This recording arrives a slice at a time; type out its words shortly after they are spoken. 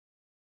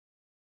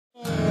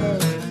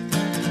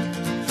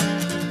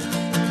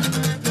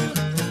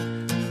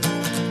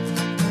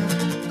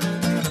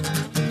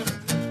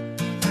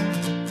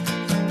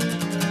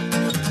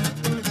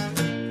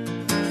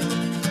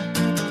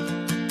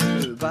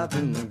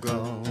Pipey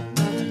Mcgraw.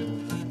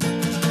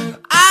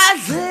 I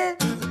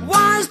said,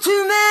 one's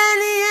too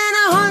many and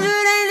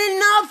 100 ain't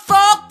enough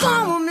for.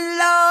 Come on, me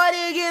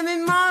Lordy, give me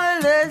more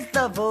of that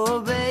stuff, oh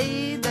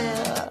baby.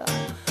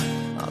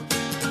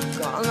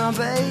 Come on,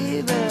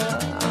 baby.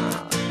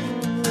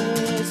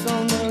 It's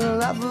on the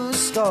rapper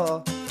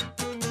store.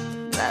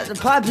 That's the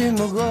Pipey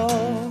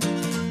Mcgraw.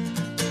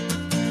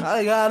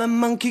 I got a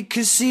monkey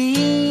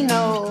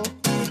casino.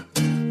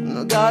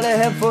 I got a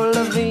head full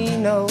of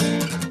vino.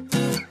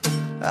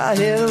 I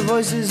hear the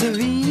voices of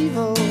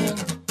evil.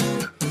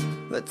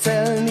 They're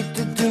telling me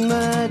to do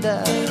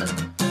murder.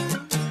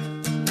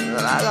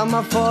 I got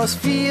my force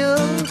field.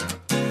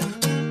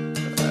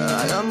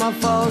 I got my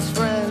false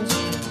friends.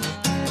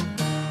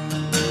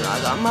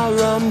 I got my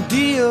rum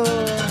deal.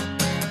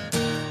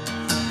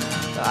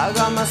 I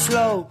got my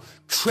slow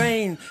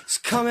train. It's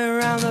coming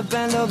around the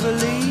bend, oh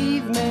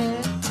believe me.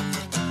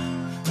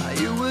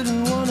 You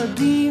wouldn't wanna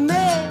be me.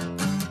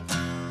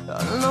 I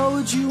don't know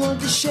what you want,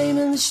 the shame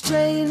and the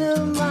strain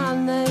of my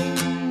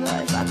name.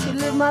 If I could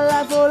live my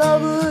life all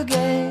over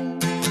again,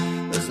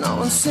 there's not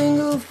one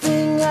single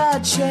thing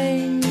I'd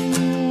change.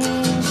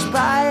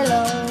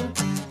 Bilo,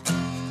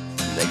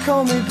 they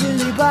call me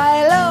Billy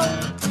Bilo.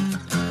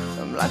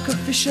 I'm like a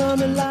fish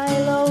on a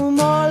lilo, I'm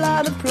all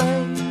out of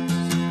place.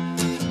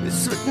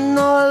 It's written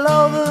all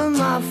over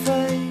my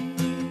face.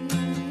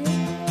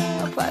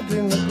 Pipey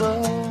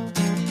Mcgraw.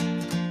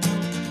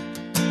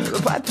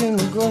 Pipey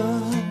Mcgraw.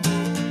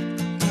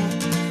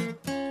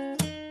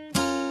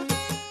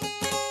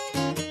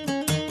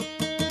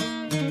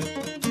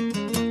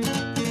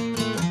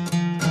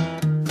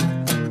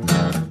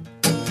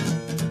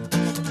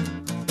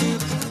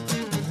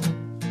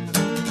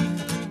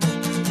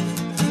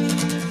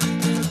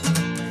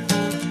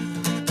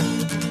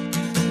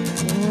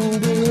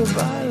 Billy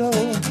Bilo,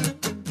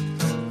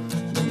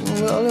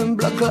 all them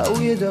black cloud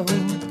weirdo.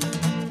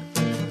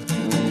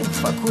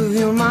 Fuck with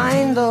your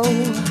mind though.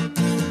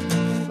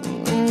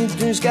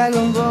 Skag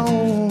and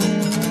bone.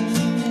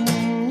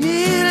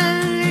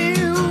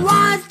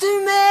 One's too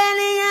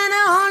many and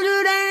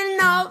 100 ain't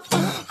enough.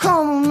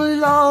 Come on,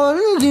 Lord,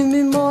 give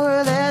me more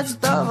of that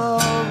stuff, oh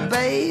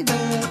baby.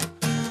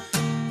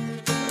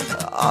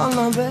 Oh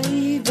no,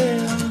 baby.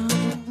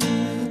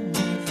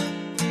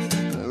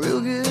 A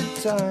real good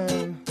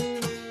time.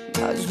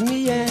 Just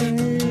me and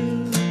you.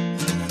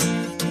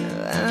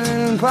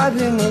 And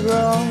Pipey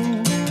Mcgraw.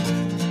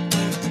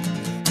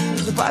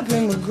 It's a Pipey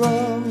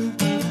Mcgraw.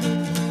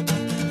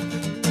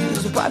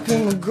 Pipey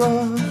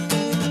Mcgraw.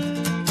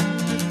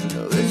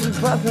 It's a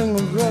Pipey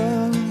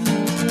Mcgraw.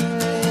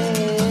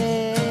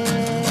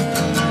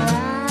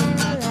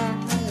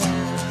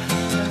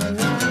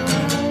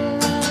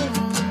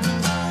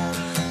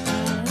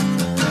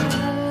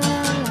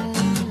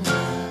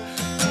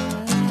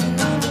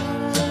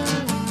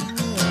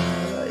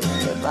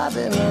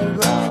 Pipey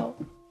Mcgraw.